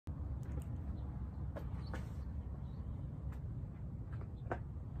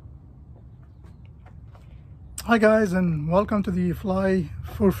Hi guys, and welcome to the Fly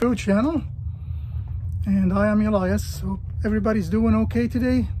for Food channel, and I am Elias. Hope everybody's doing okay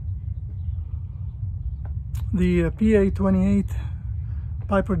today. The PA-28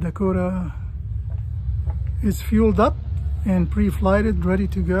 Piper Dakota is fueled up and pre-flighted, ready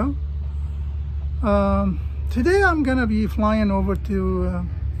to go. Today I'm gonna be flying over to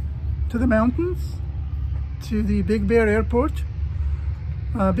the mountains, to the Big Bear Airport.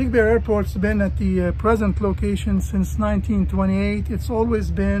 Big Bear Airport's been at the present location since 1928. It's always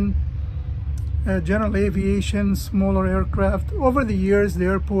been general aviation, smaller aircraft. Over the years, the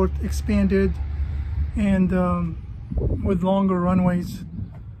airport expanded and with longer runways.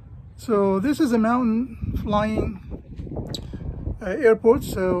 So this is a mountain flying airport.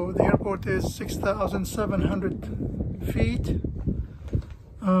 So the airport is 6,700 feet.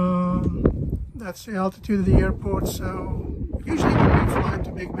 That's the altitude of the airport. So usually when we fly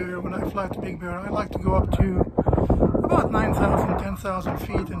to Big Bear, I like to go up to about 9,000, 10,000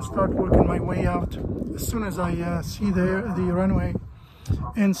 feet and start working my way out as soon as I see the runway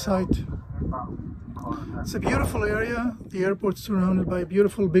in sight. It's a beautiful area. The airport's surrounded by a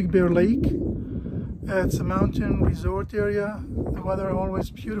beautiful Big Bear Lake. It's a mountain resort area. The weather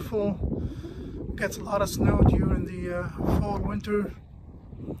always beautiful. Gets a lot of snow during the fall, winter.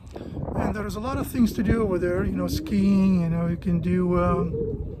 And there's a lot of things to do over there, you know, skiing, you know, you can do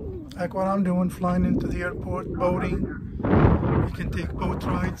like what I'm doing, flying into the airport, boating. You can take boat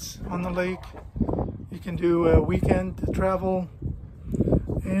rides on the lake. You can do weekend travel.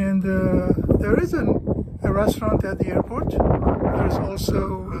 And there is a restaurant at the airport. There's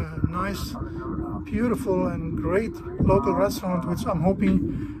also a nice, beautiful and great local restaurant, which I'm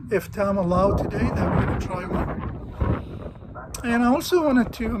hoping, if time allowed today, that we're going to try one. And I also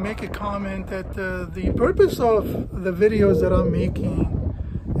wanted to make a comment that the purpose of the videos that I'm making,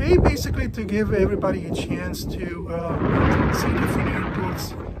 basically to give everybody a chance to see different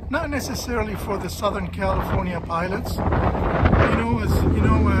airports, not necessarily for the Southern California pilots.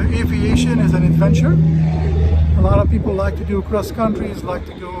 Aviation is an adventure. A lot of people like to do cross countries, like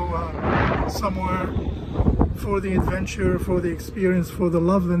to go somewhere for the adventure, for the experience, for the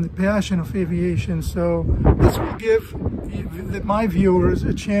love and the passion of aviation. So this will give my viewers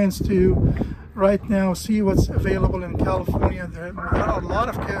a chance to right now see what's available in California. There are a lot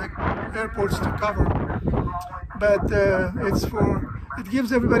of airports to cover, but it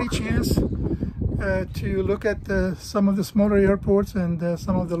gives everybody a chance to look at some of the smaller airports and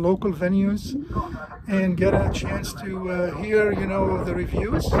some of the local venues, and get a chance to hear, the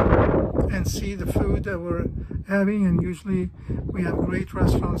reviews and see the food that we're having. And usually we have great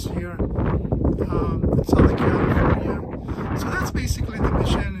restaurants here in Southern California. So that's basically the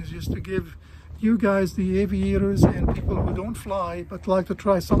mission, is just to give you guys, the aviators and people who don't fly but like to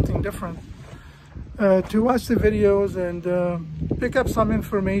try something different, to watch the videos and pick up some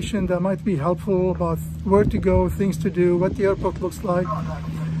information that might be helpful about where to go, things to do, what the airport looks like,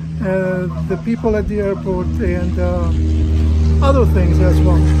 the people at the airport, and other things as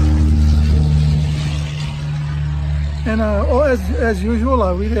well. And as usual,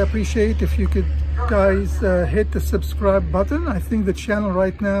 I really appreciate if you could guys hit the subscribe button. I think the channel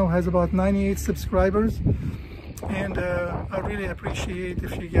right now has about 98 subscribers, and I really appreciate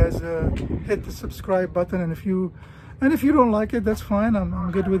if you guys hit the subscribe button. And if you don't like it, that's fine.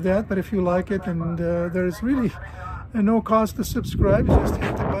 I'm good with that. But if you like it, and there's really no cost to subscribe, you just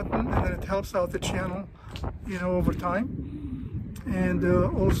hit the button, and then it helps out the channel, over time. And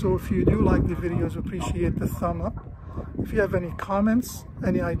also, if you do like the videos, appreciate the thumb up. If you have any comments,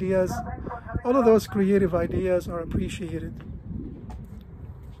 any ideas, all of those creative ideas are appreciated.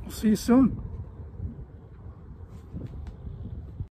 We'll see you soon.